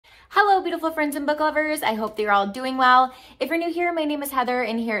Hello, beautiful friends and book lovers. I hope that you're all doing well. If you're new here, my name is Heather,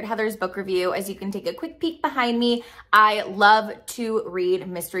 and here at Heather's Book Review, as you can take a quick peek behind me, I love to read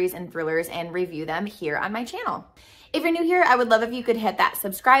mysteries and thrillers and review them here on my channel. If you're new here, I would love if you could hit that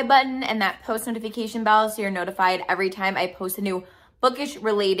subscribe button and that post notification bell so you're notified every time I post a new bookish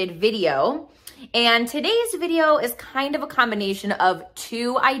related video. And today's video is kind of a combination of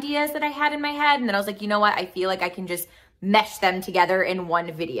two ideas that I had in my head, and then I was like, you know what, I feel like I can just mesh them together in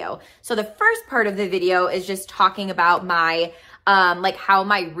one video. So the first part of the video is just talking about my like how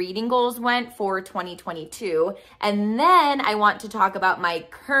my reading goals went for 2022, and then I want to talk about my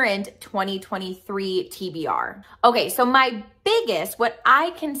current 2023 TBR. Okay, so what I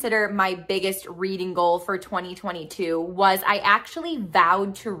consider my biggest reading goal for 2022 was I actually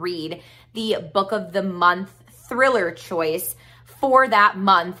vowed to read the book of the month thriller choice for that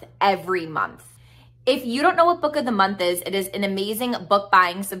month every month. If you don't know what book of the month is, it is an amazing book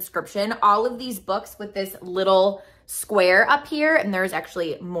buying subscription. All of these books with this little square up here, and there's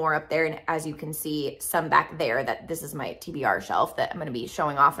actually more up there, and as you can see, some back there, that this is my TBR shelf that I'm going to be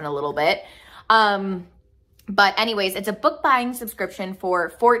showing off in a little bit. But anyways, it's a book buying subscription for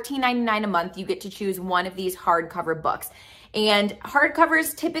 $14.99 a month. You get to choose one of these hardcover books. And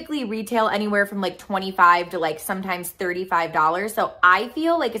hardcovers typically retail anywhere from like $25 to like sometimes $35. So I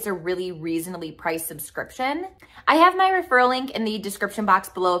feel like it's a really reasonably priced subscription. I have my referral link in the description box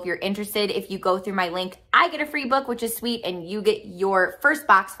below if you're interested. If you go through my link, I get a free book, which is sweet, and you get your first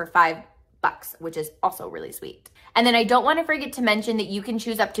box for $5, which is also really sweet. And then I don't want to forget to mention that you can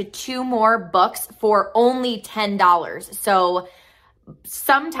choose up to 2 more books for only $10. So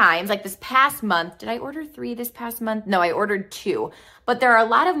sometimes, like this past month, did I order 3 this past month? No, I ordered 2. But there are a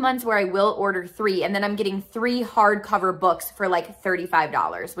lot of months where I will order 3, and then I'm getting 3 hardcover books for like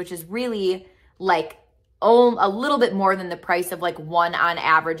 $35, which is really like a little bit more than the price of like one on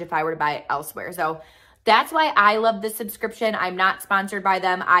average if I were to buy it elsewhere. So that's why I love this subscription. I'm not sponsored by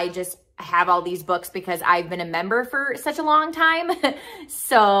them. I just have all these books because I've been a member for such a long time.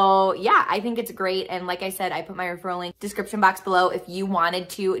 So yeah, I think it's great. And like I said, I put my referral link description box below if you wanted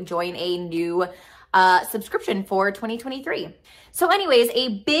to join a new subscription for 2023. So anyways,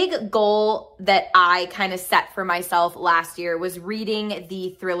 a big goal that I kind of set for myself last year was reading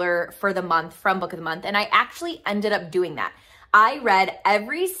the thriller for the month from Book of the Month. And I actually ended up doing that. I read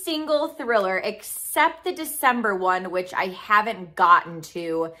every single thriller except the December one, which I haven't gotten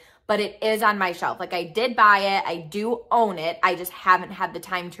to, but it is on my shelf. Like I did buy it, I do own it, I just haven't had the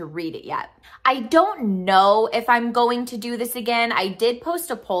time to read it yet. I don't know if I'm going to do this again. I did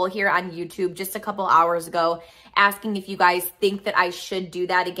post a poll here on YouTube just a couple hours ago asking if you guys think that I should do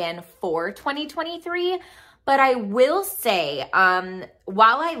that again for 2023. But I will say, while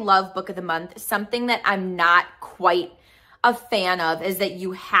I love Book of the Month, something that I'm not quite a fan of is that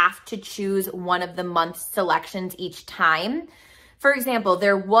you have to choose one of the month's selections each time. For example,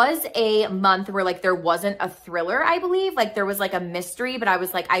 there was a month where like there wasn't a thriller, I believe. Like there was like a mystery, but I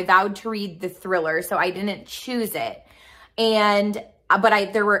was like, I vowed to read the thriller, so I didn't choose it. And,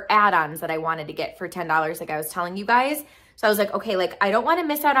 there were add-ons that I wanted to get for $10, like I was telling you guys. So I was like, okay, like I don't want to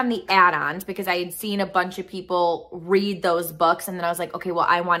miss out on the add-ons because I had seen a bunch of people read those books. And then I was like, okay, well,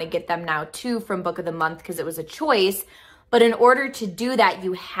 I want to get them now too from Book of the Month because it was a choice. But in order to do that,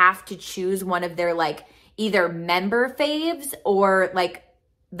 you have to choose one of their like either member faves or like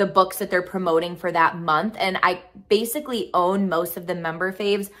the books that they're promoting for that month. And I basically own most of the member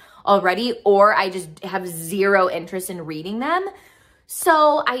faves already, or I just have zero interest in reading them.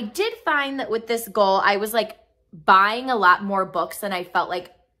 So I did find that with this goal, I was like buying a lot more books than I felt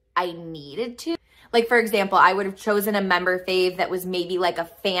like I needed to. Like, for example, I would have chosen a member fave that was maybe like a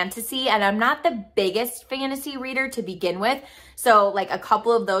fantasy, and I'm not the biggest fantasy reader to begin with. So like a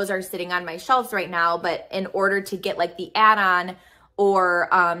couple of those are sitting on my shelves right now, but in order to get like the add-on or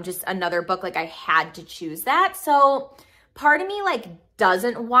just another book, like I had to choose that. So part of me like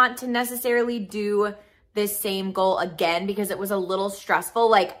doesn't want to necessarily do this same goal again because it was a little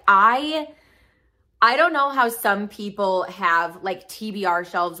stressful. Like I don't know how some people have like TBR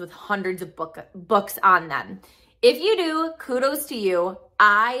shelves with hundreds of books on them. If you do, kudos to you.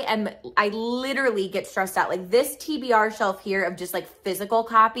 I literally get stressed out. Like this TBR shelf here of just like physical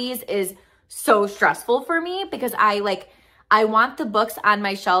copies is so stressful for me because I want the books on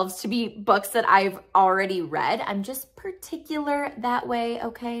my shelves to be books that I've already read. I'm just particular that way,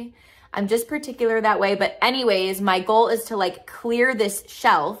 okay? I'm just particular that way. But anyways, my goal is to like clear this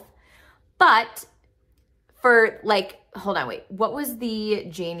shelf, but for like, hold on, wait, what was the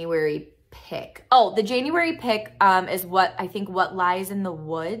January pick? Oh, the January pick is what Lies in the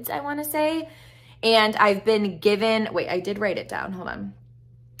Woods, I want to say. And I've been given, wait, I did write it down, hold on.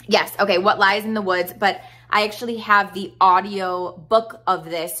 Yes, okay, What Lies in the Woods, but I actually have the audio book of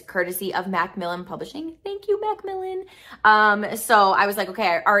this courtesy of Macmillan Publishing. Thank you, Macmillan. So I was like, okay,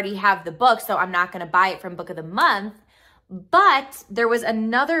 I already have the book, so I'm not gonna buy it from Book of the Month, but there was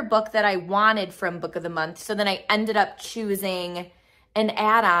another book that I wanted from Book of the Month, so then I ended up choosing an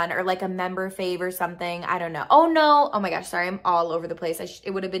add-on or like a member fave or something. I don't know. Oh no, oh my gosh, sorry, I'm all over the place.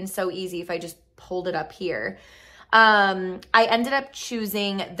 It would have been so easy if I just pulled it up here. I ended up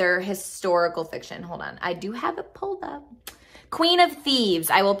choosing their historical fiction. Hold on. I do have it pulled up. Queen of Thieves.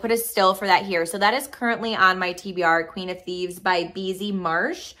 I will put a still for that here. So that is currently on my TBR, Queen of Thieves by B.Z.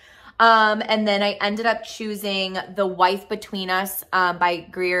 Marsh. And then I ended up choosing The Wife Between Us by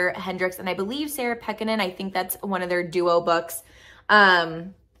Greer Hendricks. And I believe Sarah Pekkanen. I think that's one of their duo books.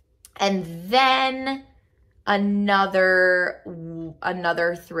 And then another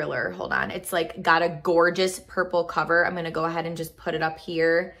thriller. Hold on. It's like got a gorgeous purple cover. I'm going to go ahead and just put it up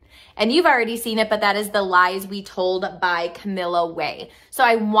here. And you've already seen it, but that is The Lies We Told by Camilla Way. So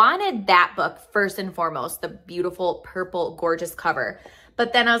I wanted that book first and foremost, the beautiful purple gorgeous cover.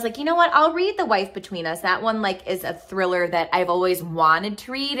 But then I was like, you know what? I'll read The Wife Between Us. That one like is a thriller that I've always wanted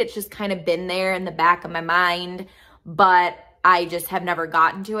to read. It's just kind of been there in the back of my mind, but I just have never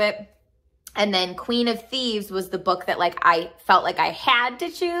gotten to it. And then Queen of Thieves was the book that like I felt like I had to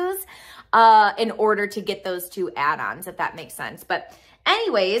choose in order to get those two add-ons, if that makes sense. But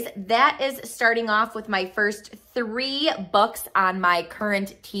anyways, that is starting off with my first 3 books on my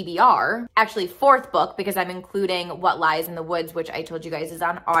current TBR. Actually, 4th book because I'm including What Lies in the Woods, which I told you guys is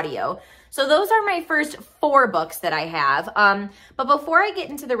on audio. So those are my first 4 books that I have. But before I get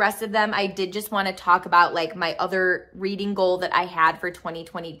into the rest of them, I did just want to talk about like my other reading goal that I had for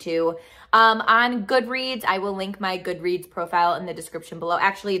 2022. On Goodreads, I will link my Goodreads profile in the description below.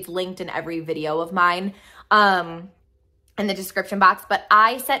 Actually, it's linked in every video of mine in the description box. But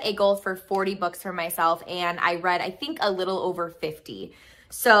I set a goal for 40 books for myself, and I read, I think, a little over 50.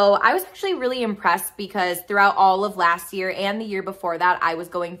 So I was actually really impressed because throughout all of last year and the year before that, I was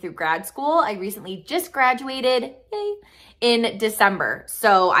going through grad school. I recently just graduated, yay, in December.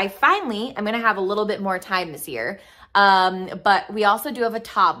 So I finally, I'm going to have a little bit more time this year. But we also do have a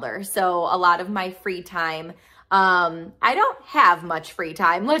toddler. So a lot of my free time, I don't have much free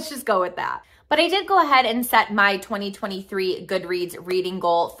time. Let's just go with that. But I did go ahead and set my 2023 Goodreads reading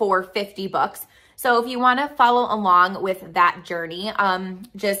goal for 50 books. So if you want to follow along with that journey,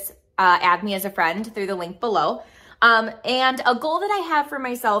 just add me as a friend through the link below. And a goal that I have for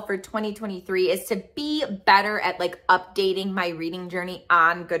myself for 2023 is to be better at like updating my reading journey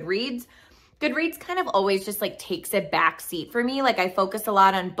on Goodreads. Goodreads kind of always just like takes a back seat for me. Like I focus a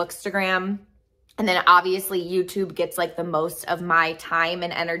lot on Bookstagram, and then obviously YouTube gets like the most of my time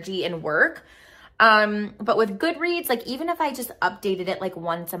and energy and work. But with Goodreads, like even if I just updated it like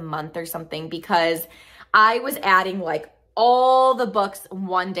once a month or something, because I was adding like all the books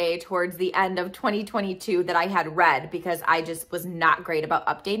one day towards the end of 2022 that I had read because I just was not great about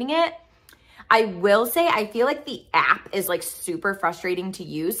updating it. I will say I feel like the app is like super frustrating to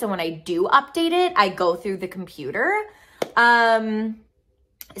use. So when I do update it, I go through the computer.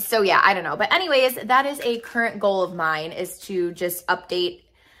 So yeah, I don't know. But anyways, that is a current goal of mine, is to just update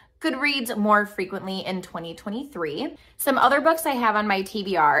Goodreads more frequently in 2023. Some other books I have on my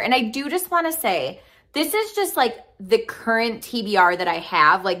TBR, and I do just want to say, this is just like the current TBR that I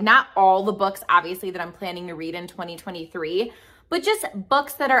have, like not all the books obviously that I'm planning to read in 2023, but just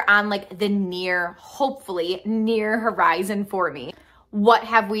books that are on like the near, hopefully near horizon for me. What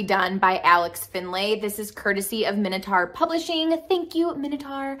Have We Done by Alex Finlay. This is courtesy of Minotaur Publishing. Thank you,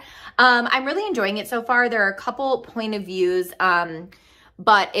 Minotaur. I'm really enjoying it so far. There are a couple point of views,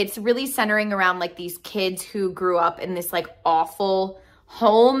 but it's really centering around like these kids who grew up in this like awful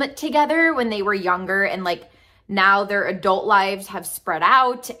home together when they were younger, and like now their adult lives have spread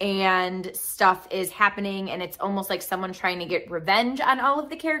out and stuff is happening, and it's almost like someone trying to get revenge on all of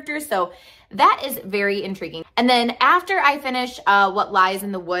the characters. So that is very intriguing. And then after I finish What Lies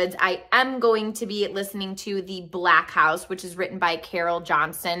in the Woods, I am going to be listening to The Black House, which is written by Carol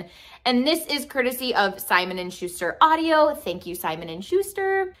Johnston. And this is courtesy of Simon & Schuster Audio. Thank you, Simon &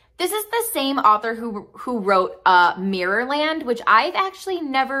 Schuster. This is the same author who wrote Mirrorland, which I've actually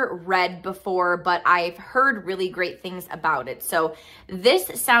never read before, but I've heard really great things about it. So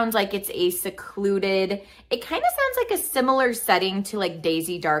this sounds like it's a secluded, it kind of sounds like a similar setting to like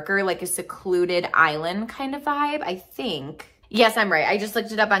Daisy Darker, like a secluded island kind of vibe, I think. Yes, I'm right. I just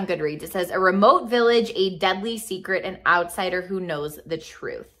looked it up on Goodreads. It says, a remote village, a deadly secret, an outsider who knows the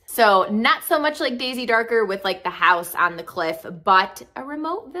truth. So not so much like Daisy Darker with like the house on the cliff, but a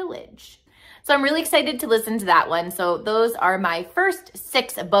remote village. So I'm really excited to listen to that one. So those are my first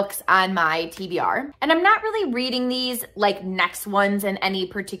 6 books on my TBR. And I'm not really reading these like next ones in any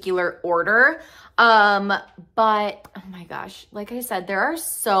particular order. But oh my gosh, like I said, there are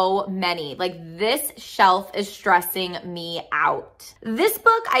so many. Like this shelf is stressing me out. This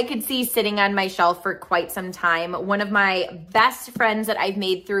book I could see sitting on my shelf for quite some time. One of my best friends that I've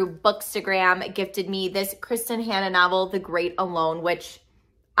made through Bookstagram gifted me this Kristen Hanna novel, The Great Alone, which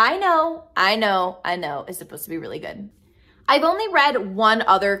I know is supposed to be really good. I've only read one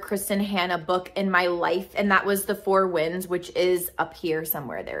other Kristen Hanna book in my life, and that was The Four Winds, which is up here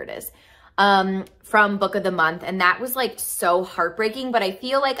somewhere. There it is. From Book of the Month. And that was like so heartbreaking, but I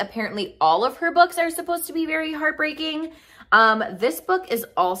feel like apparently all of her books are supposed to be very heartbreaking. This book is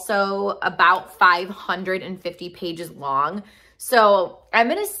also about 550 pages long. So I'm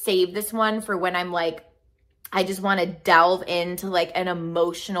going to save this one for when I'm like, I just want to delve into like an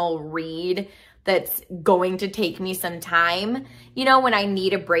emotional read that's going to take me some time. You know, when I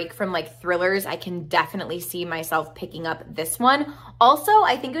need a break from like thrillers, I can definitely see myself picking up this one. Also,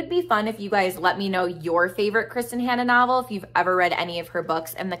 I think it would be fun if you guys let me know your favorite Kristen Hanna novel, if you've ever read any of her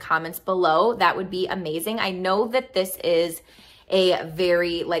books, in the comments below. That would be amazing. I know that this is a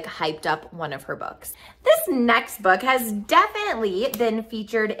very like hyped up one of her books. This next book has definitely been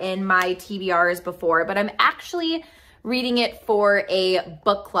featured in my TBRs before, but I'm actually reading it for a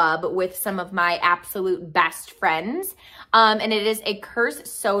book club with some of my absolute best friends. And it is A Curse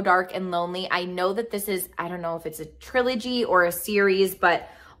So Dark and Lonely. I know that this is, I don't know if it's a trilogy or a series, but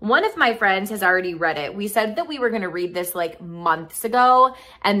one of my friends has already read it. We said that we were going to read this like months ago,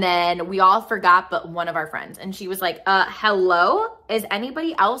 and then we all forgot but one of our friends. And she was like, hello? Is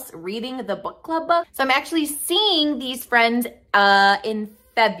anybody else reading the book club book? So I'm actually seeing these friends in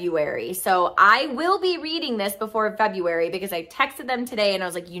February. So I will be reading this before February because I texted them today and I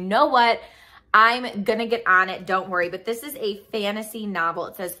was like, you know what? I'm gonna get on it, don't worry. But this is a fantasy novel.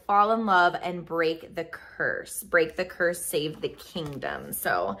 It says fall in love and break the curse. Break the curse, save the kingdom.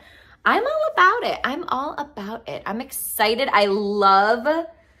 So I'm all about it. I'm all about it. I'm excited. I love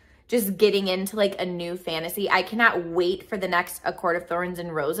just getting into like a new fantasy. I cannot wait for the next A Court of Thorns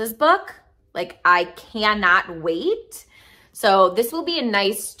and Roses book. Like I cannot wait. So this will be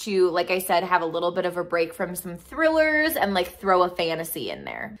nice to, like I said, have a little bit of a break from some thrillers and like throw a fantasy in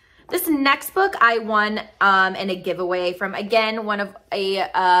there. This next book I won in a giveaway from, again, one of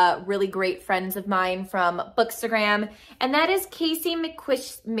a really great friends of mine from Bookstagram, and that is Casey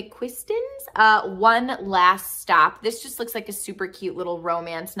McQuiston's One Last Stop. This just looks like a super cute little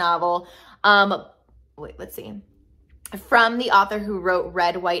romance novel. Wait, let's see. From the author who wrote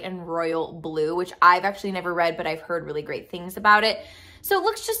Red, White, and Royal Blue, which I've actually never read, but I've heard really great things about it. So it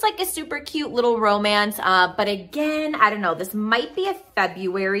looks just like a super cute little romance. But again, I don't know, this might be a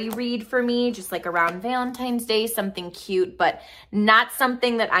February read for me, just like around Valentine's Day, something cute, but not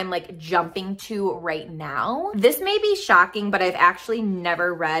something that I'm like jumping to right now. This may be shocking, but I've actually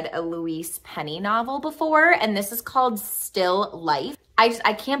never read a Louise Penny novel before, and this is called Still Life.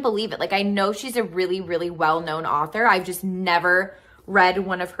 I can't believe it. Like, I know she's a really, really well-known author. I've just never read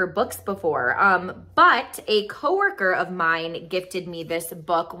one of her books before. But a coworker of mine gifted me this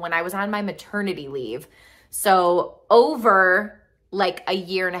book when I was on my maternity leave. So over like a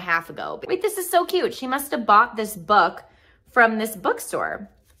year and a half ago. Wait, this is so cute. She must have bought this book from this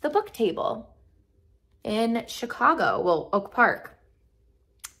bookstore, The Book Table in Chicago, well, Oak Park.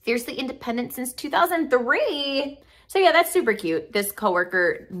 Fiercely independent since 2003. So yeah, that's super cute. This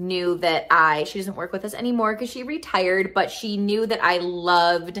coworker knew that she doesn't work with us anymore because she retired, but she knew that I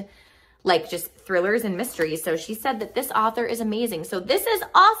loved like just thrillers and mysteries. So she said that this author is amazing. So this is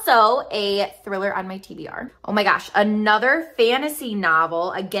also a thriller on my TBR. Oh my gosh, another fantasy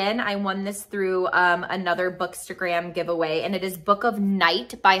novel. Again, I won this through another Bookstagram giveaway, and it is Book of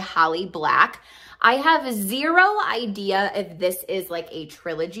Night by Holly Black. I have zero idea if this is like a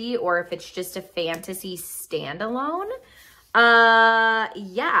trilogy or if it's just a fantasy standalone.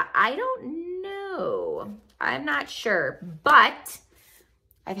 Yeah, I don't know. I'm not sure, but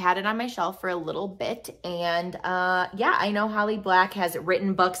I've had it on my shelf for a little bit. And yeah, I know Holly Black has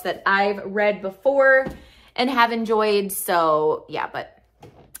written books that I've read before and have enjoyed. So yeah, but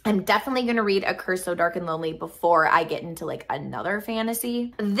I'm definitely going to read A Curse So Dark and Lonely before I get into like another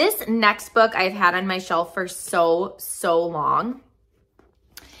fantasy. This next book I've had on my shelf for so long,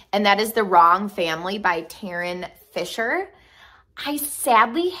 and that is The Wrong Family by Taryn Fisher. I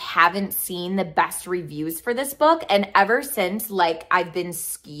sadly haven't seen the best reviews for this book, and ever since, like, I've been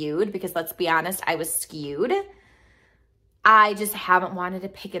skewed, because let's be honest, I was skewed. I just haven't wanted to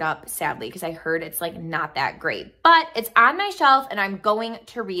pick it up, sadly, because I heard it's like not that great. But it's on my shelf and I'm going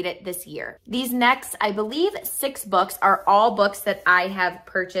to read it this year. These next, I believe, 6 books are all books that I have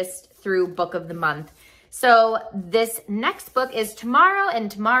purchased through Book of the Month. So this next book is Tomorrow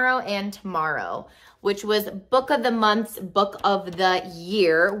and Tomorrow and Tomorrow, which was Book of the Month's Book of the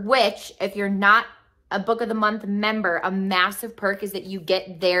Year, which, if you're not a Book of the Month member, a massive perk is that you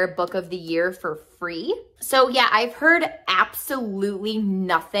get their Book of the Year for free. So yeah, I've heard absolutely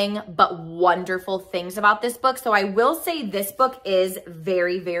nothing but wonderful things about this book. So I will say this book is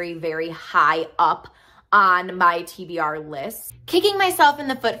very, very, very high up on my TBR list. Kicking myself in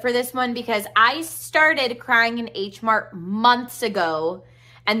the foot for this one because I started crying in H Mart months ago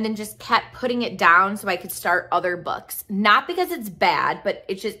and then just kept putting it down so I could start other books. Not because it's bad, but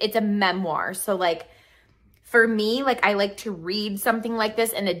it's a memoir. So like, for me, like I like to read something like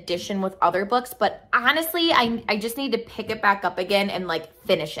this in addition with other books, but honestly, I just need to pick it back up again and like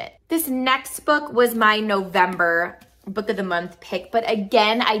finish it. This next book was my November Book of the Month pick, but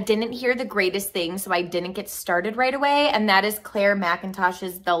again, I didn't hear the greatest things, so I didn't get started right away, and that is Claire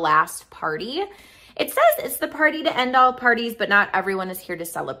McIntosh's The Last Party. It says it's the party to end all parties, but not everyone is here to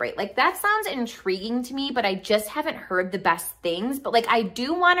celebrate. Like, that sounds intriguing to me, but I just haven't heard the best things. But like, I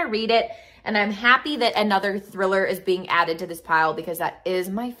do want to read it, and I'm happy that another thriller is being added to this pile because that is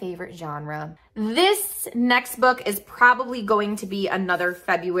my favorite genre. This next book is probably going to be another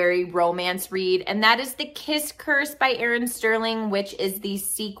February romance read, and that is The Kiss Curse by Erin Sterling, which is the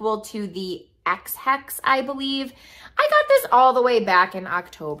sequel to the X-Hex, I believe. I got this all the way back in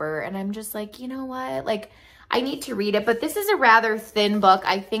October, and I'm just like, you know what? Like, I need to read it, but this is a rather thin book.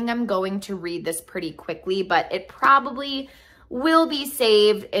 I think I'm going to read this pretty quickly, but it probably will be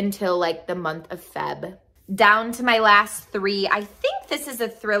saved until like the month of Feb. Down to my last 3. I think this is a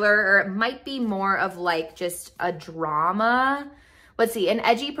thriller, or it might be more of like just a drama. Let's see, an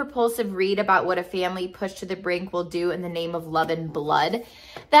edgy, propulsive read about what a family pushed to the brink will do in the name of love and blood.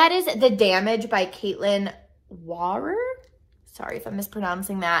 That is The Damage by Caitlin Warrer. Sorry if I'm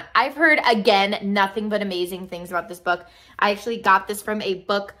mispronouncing that. I've heard, again, nothing but amazing things about this book. I actually got this from a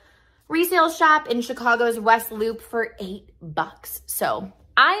book resale shop in Chicago's West Loop for $8. So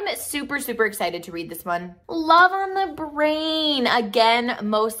I'm super, super excited to read this one. Love on the Brain. Again,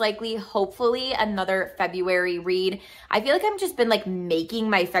 most likely, hopefully, another February read. I feel like I've just been like making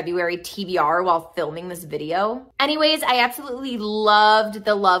my February TBR while filming this video. Anyways, I absolutely loved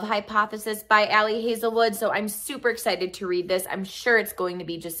The Love Hypothesis by Allie Hazelwood, so I'm super excited to read this. I'm sure it's going to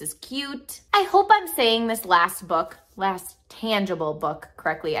be just as cute. I hope I'm saying this last tangible book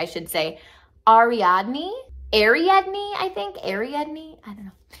correctly, I should say. Ariadne, I think. Ariadne? I don't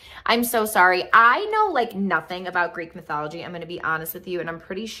know. I'm so sorry. I know like nothing about Greek mythology. I'm going to be honest with you, and I'm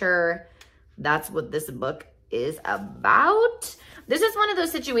pretty sure that's what this book is about. This is one of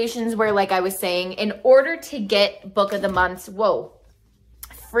those situations where, like I was saying, in order to get Book of the Month's,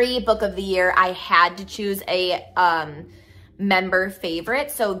 free Book of the Year, I had to choose a member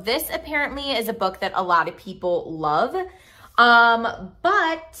favorite. So this apparently is a book that a lot of people love.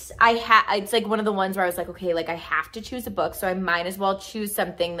 But it's like one of the ones where I was like, okay, like I have to choose a book, so I might as well choose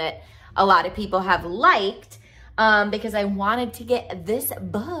something that a lot of people have liked, because I wanted to get this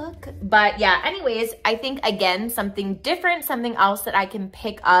book. But yeah, anyways, I think again, something different, something else that I can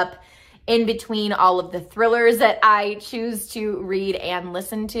pick up in between all of the thrillers that I choose to read and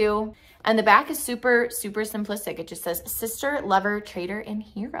listen to. And the back is super, super simplistic. It just says sister, lover, traitor, and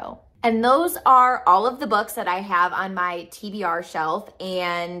hero. And those are all of the books that I have on my TBR shelf,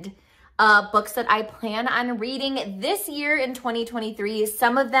 and books that I plan on reading this year in 2023.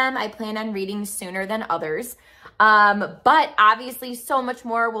 Some of them I plan on reading sooner than others. But obviously so much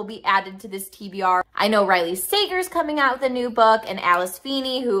more will be added to this TBR. I know Riley Sager's coming out with a new book, and Alice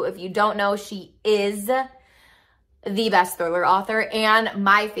Feeney, who, if you don't know, she is the best thriller author and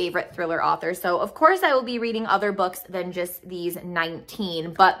my favorite thriller author. So of course I will be reading other books than just these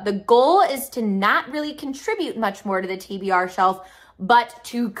 19, but the goal is to not really contribute much more to the TBR shelf, but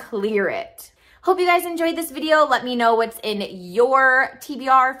to clear it. Hope you guys enjoyed this video. Let me know what's in your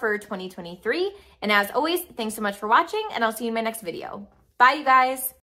TBR for 2023. And as always, thanks so much for watching, and I'll see you in my next video. Bye, you guys.